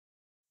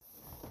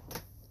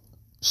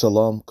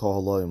Shalom,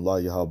 Kohalayim, La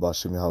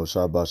Yahabashim,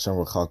 Yahabashai,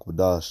 Bashem, Rachak,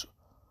 Badash.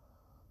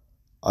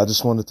 I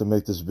just wanted to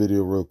make this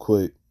video real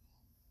quick,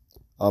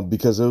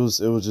 because it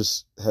was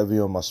just heavy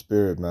on my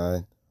spirit,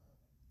 man.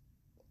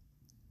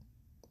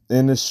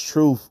 In this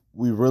truth,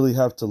 we really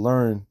have to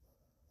learn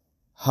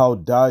how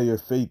dire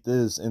faith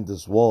is in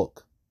this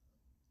walk.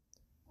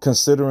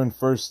 Considering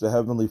first the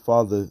Heavenly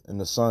Father and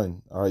the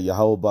Son, all right,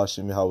 Yahweh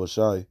Bashem,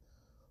 Yahabashai,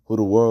 who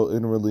the world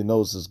inwardly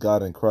knows as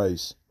God in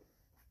Christ.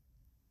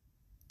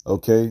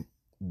 Okay,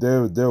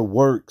 their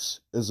works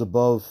is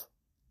above,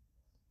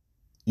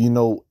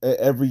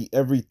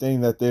 everything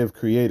that they have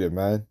created,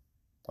 man.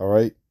 All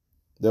right.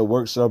 Their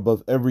works are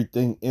above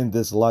everything in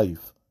this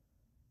life.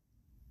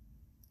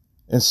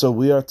 And so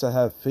we are to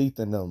have faith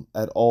in them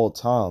at all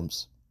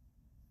times.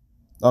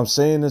 I'm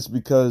saying this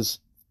because,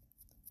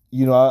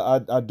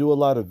 I do a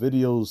lot of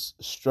videos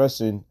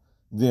stressing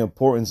the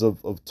importance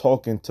of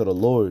talking to the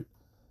Lord.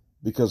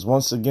 Because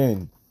once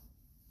again,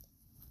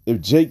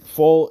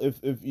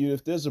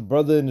 if there's a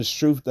brother in this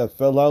truth that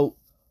fell out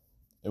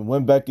and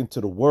went back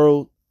into the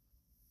world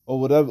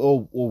or whatever,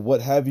 or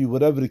what have you,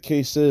 whatever the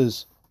case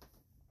is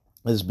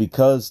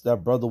because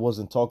that brother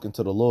wasn't talking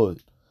to the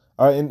Lord.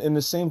 All right, and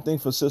the same thing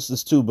for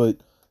sisters too, but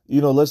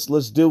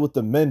let's deal with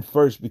the men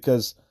first,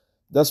 because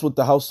that's what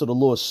the house of the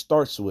Lord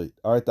starts with.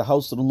 All right, the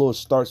house of the Lord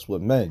starts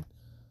with men.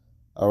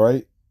 All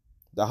right,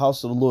 the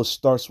house of the Lord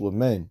starts with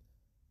men.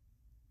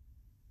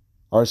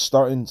 All right,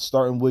 starting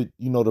with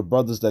the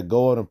brothers that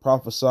go out and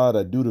prophesy,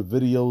 that do the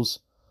videos,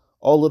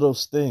 all of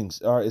those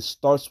things. All right, it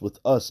starts with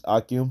us,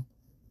 Akim.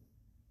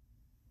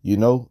 Ye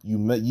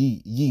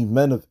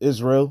men of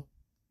Israel.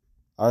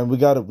 All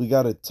right, we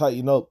gotta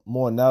tighten up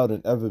more now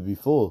than ever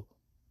before.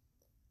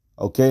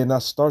 Okay, and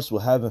that starts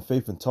with having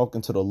faith and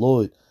talking to the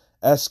Lord,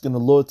 asking the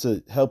Lord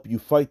to help you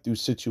fight through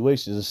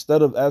situations.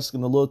 Instead of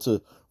asking the Lord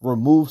to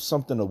remove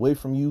something away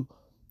from you,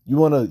 you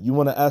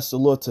wanna ask the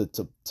Lord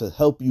to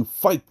help you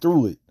fight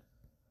through it.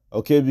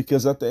 Okay,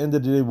 because at the end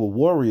of the day, we're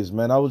warriors,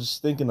 man. I was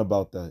just thinking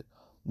about that.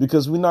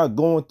 Because we're not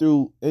going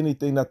through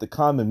anything that the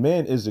common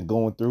man isn't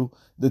going through.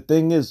 The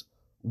thing is,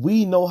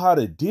 we know how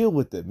to deal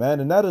with it, man,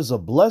 and that is a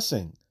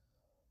blessing.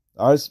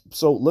 All right,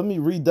 so let me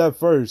read that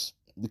first,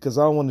 because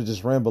I don't want to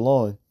just ramble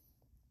on.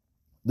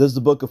 This is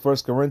the book of 1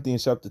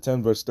 Corinthians chapter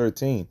 10, verse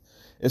 13.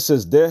 It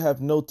says, "There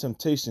have no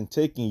temptation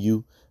taking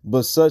you,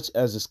 but such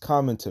as is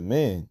common to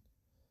man.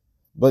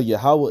 But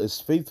Yahweh is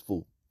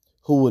faithful,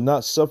 who will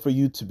not suffer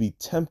you to be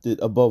tempted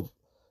above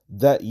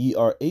that ye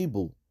are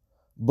able,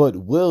 but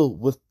will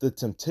with the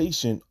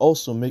temptation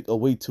also make a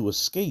way to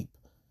escape,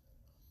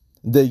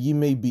 that ye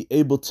may be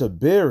able to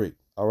bear it."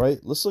 All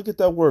right, let's look at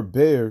that word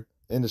bear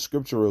in the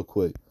scripture real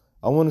quick.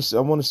 I want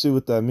to see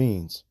what that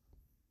means.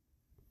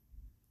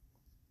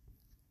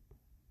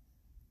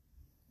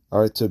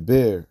 All right, to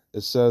bear.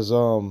 It says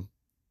hypophero,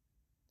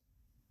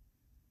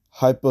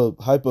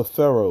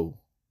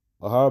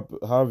 or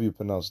however you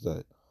pronounce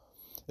that.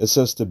 It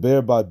says to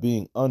bear by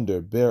being under,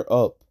 bear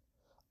up,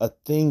 a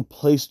thing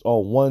placed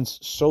on one's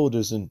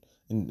shoulders, and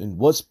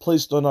what's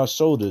placed on our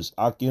shoulders,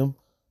 Akim?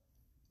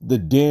 The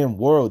damn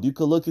world. You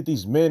could look at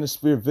these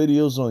manosphere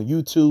videos on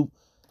YouTube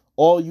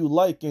all you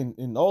like,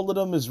 and all of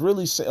them is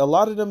really a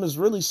lot of them is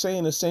really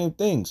saying the same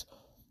things.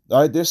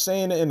 All right, they're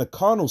saying it in a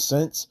carnal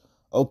sense,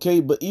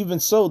 okay, but even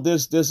so,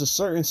 there's a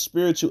certain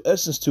spiritual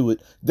essence to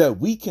it that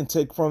we can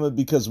take from it,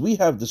 because we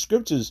have the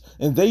scriptures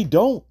and they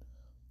don't.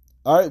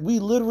 All right, we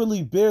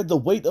literally bear the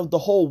weight of the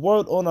whole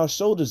world on our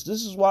shoulders.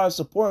 This is why it's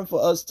important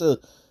for us to,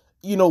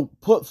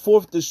 put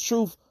forth this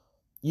truth,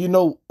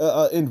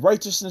 in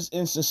righteousness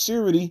and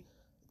sincerity,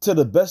 to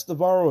the best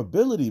of our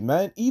ability,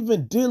 man.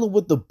 Even dealing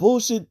with the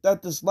bullshit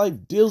that this life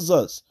deals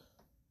us.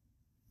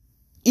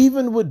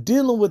 Even with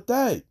dealing with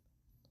that,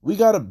 we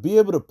got to be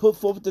able to put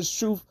forth this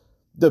truth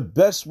the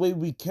best way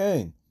we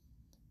can,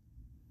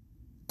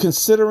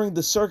 considering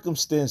the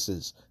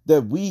circumstances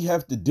that we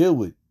have to deal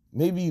with.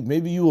 Maybe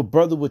you a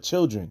brother with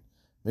children.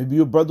 Maybe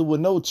you a brother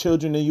with no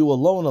children and you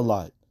alone a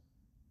lot.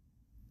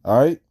 All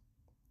right.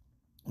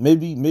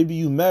 Maybe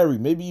you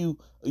married. Maybe you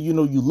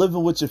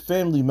living with your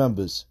family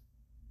members.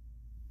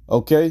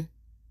 Okay.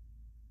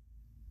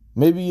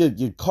 Maybe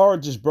your car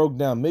just broke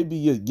down. Maybe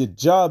your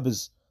job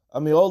is,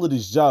 all of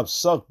these jobs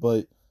suck,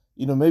 but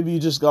maybe you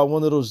just got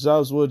one of those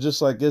jobs where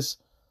just like it's,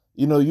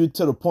 you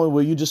to the point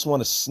where you just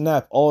want to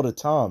snap all the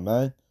time,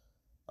 man.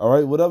 All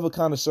right. Whatever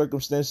kind of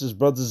circumstances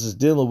brothers is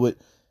dealing with.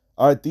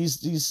 All right.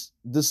 The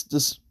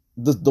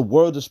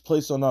world is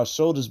placed on our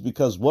shoulders,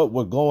 because what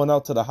we're going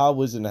out to the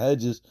highways and the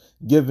hedges,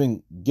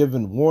 giving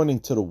warning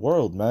to the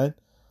world, man.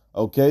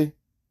 Okay.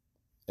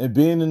 And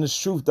being in this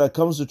truth, that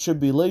comes with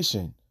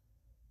tribulation.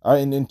 All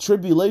right. And in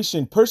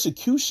tribulation,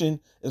 persecution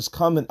is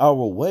coming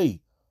our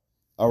way.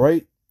 All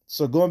right.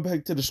 So going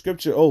back to the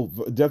scripture,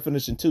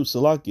 definition 2,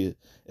 Salakia,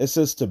 it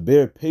says to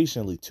bear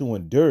patiently, to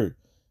endure.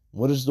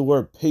 What does the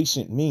word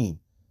patient mean?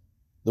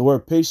 The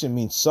word patient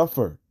means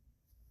suffer.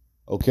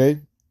 Okay.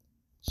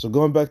 So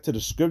going back to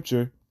the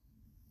scripture,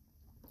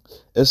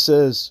 it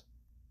says,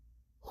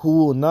 who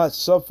will not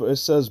suffer. It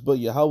says, but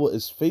Yahweh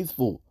is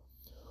faithful,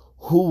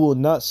 who will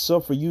not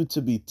suffer you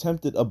to be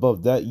tempted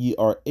above that ye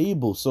are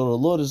able. So the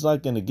Lord is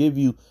not going to give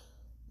you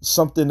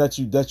something that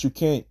you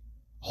can't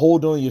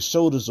hold on your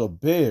shoulders or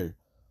bear.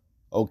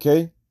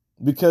 Okay?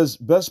 Because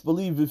best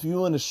believe if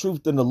you're in the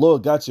truth, then the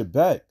Lord got your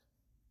back.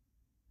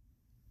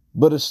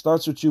 But it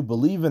starts with you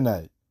believing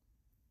that.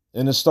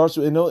 And it starts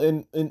with,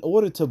 in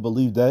order to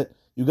believe that,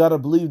 you got to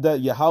believe that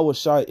Yahweh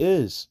Shai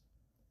is.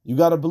 You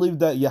got to believe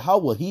that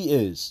Yahweh, he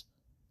is.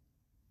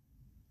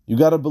 You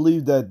got to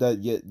believe that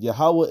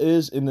Yahweh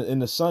is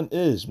and the Son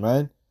is,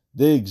 man.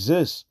 They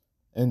exist.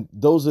 And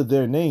those are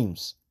their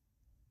names.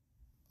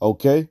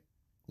 Okay?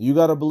 You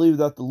got to believe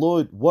that the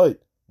Lord,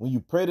 what? When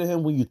you pray to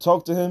him, when you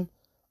talk to him,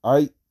 all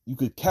right, you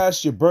could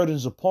cast your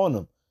burdens upon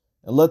him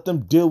and let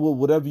them deal with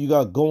whatever you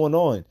got going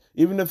on,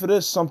 even if it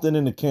is something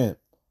in the camp.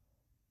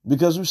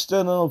 Because we're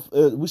still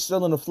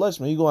in the flesh,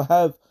 man. You're going to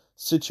have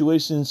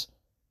situations,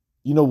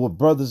 with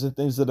brothers and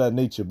things of that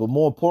nature. But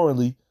more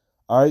importantly,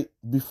 all right,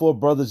 before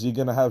brothers, you're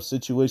going to have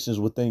situations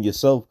within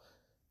yourself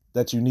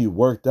that you need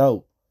worked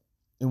out.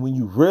 And when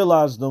you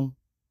realize them,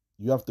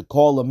 you have to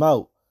call them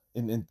out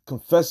and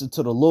confess it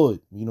to the Lord.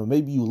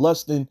 Maybe you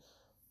lusting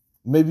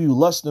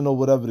or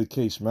whatever the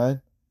case,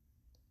 man.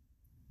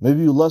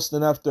 Maybe you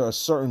lusting after a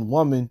certain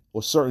woman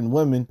or certain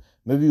women.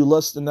 Maybe you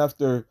lusting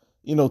after,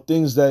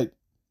 things that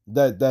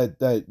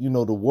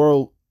the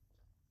world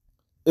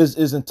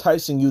is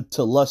enticing you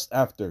to lust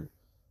after.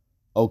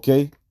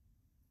 Okay?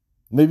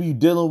 Maybe you're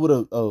dealing with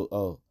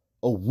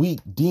a weak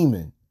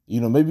demon.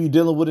 Maybe you're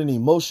dealing with an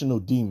emotional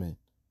demon.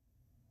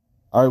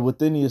 All right,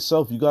 within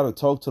yourself, you got to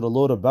talk to the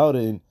Lord about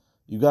it, and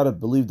you got to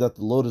believe that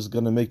the Lord is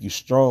going to make you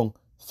strong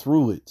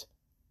through it.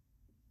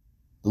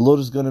 The Lord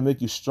is going to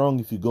make you strong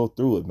if you go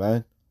through it,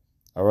 man.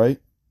 All right?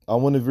 I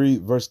want to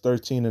read verse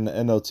 13 in the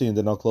NLT, and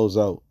then I'll close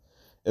out.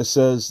 It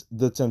says,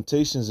 the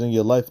temptations in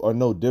your life are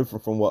no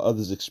different from what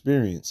others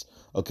experience.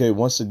 Okay,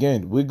 once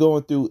again, we're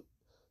going through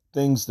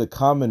things the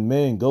common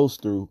man goes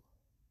through.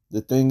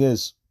 The thing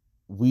is,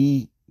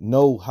 we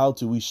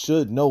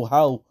should know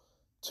how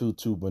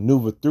to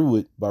maneuver through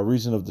it by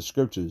reason of the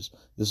scriptures.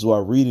 This is why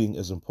reading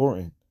is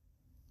important.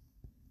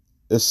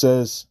 It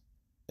says,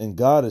 and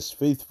God is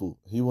faithful.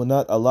 He will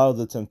not allow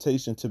the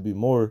temptation to be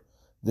more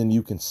than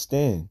you can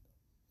stand.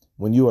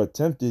 When you are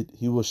tempted,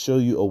 he will show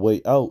you a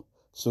way out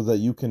so that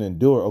you can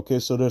endure. Okay,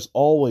 so there's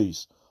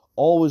always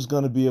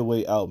going to be a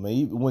way out, man.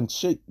 Even when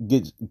shit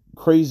gets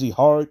crazy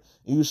hard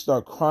and you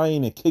start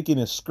crying and kicking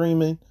and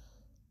screaming,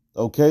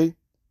 okay,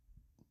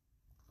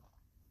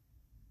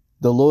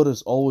 the Lord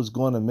is always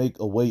going to make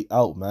a way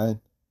out, man.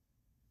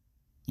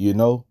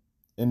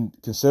 And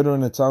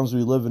considering the times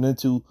we're living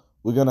into,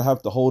 we're going to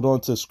have to hold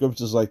on to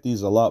scriptures like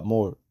these a lot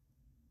more.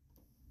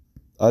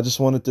 I just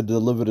wanted to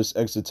deliver this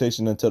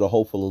exhortation unto the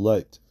hopeful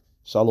elect.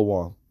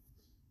 Shalom.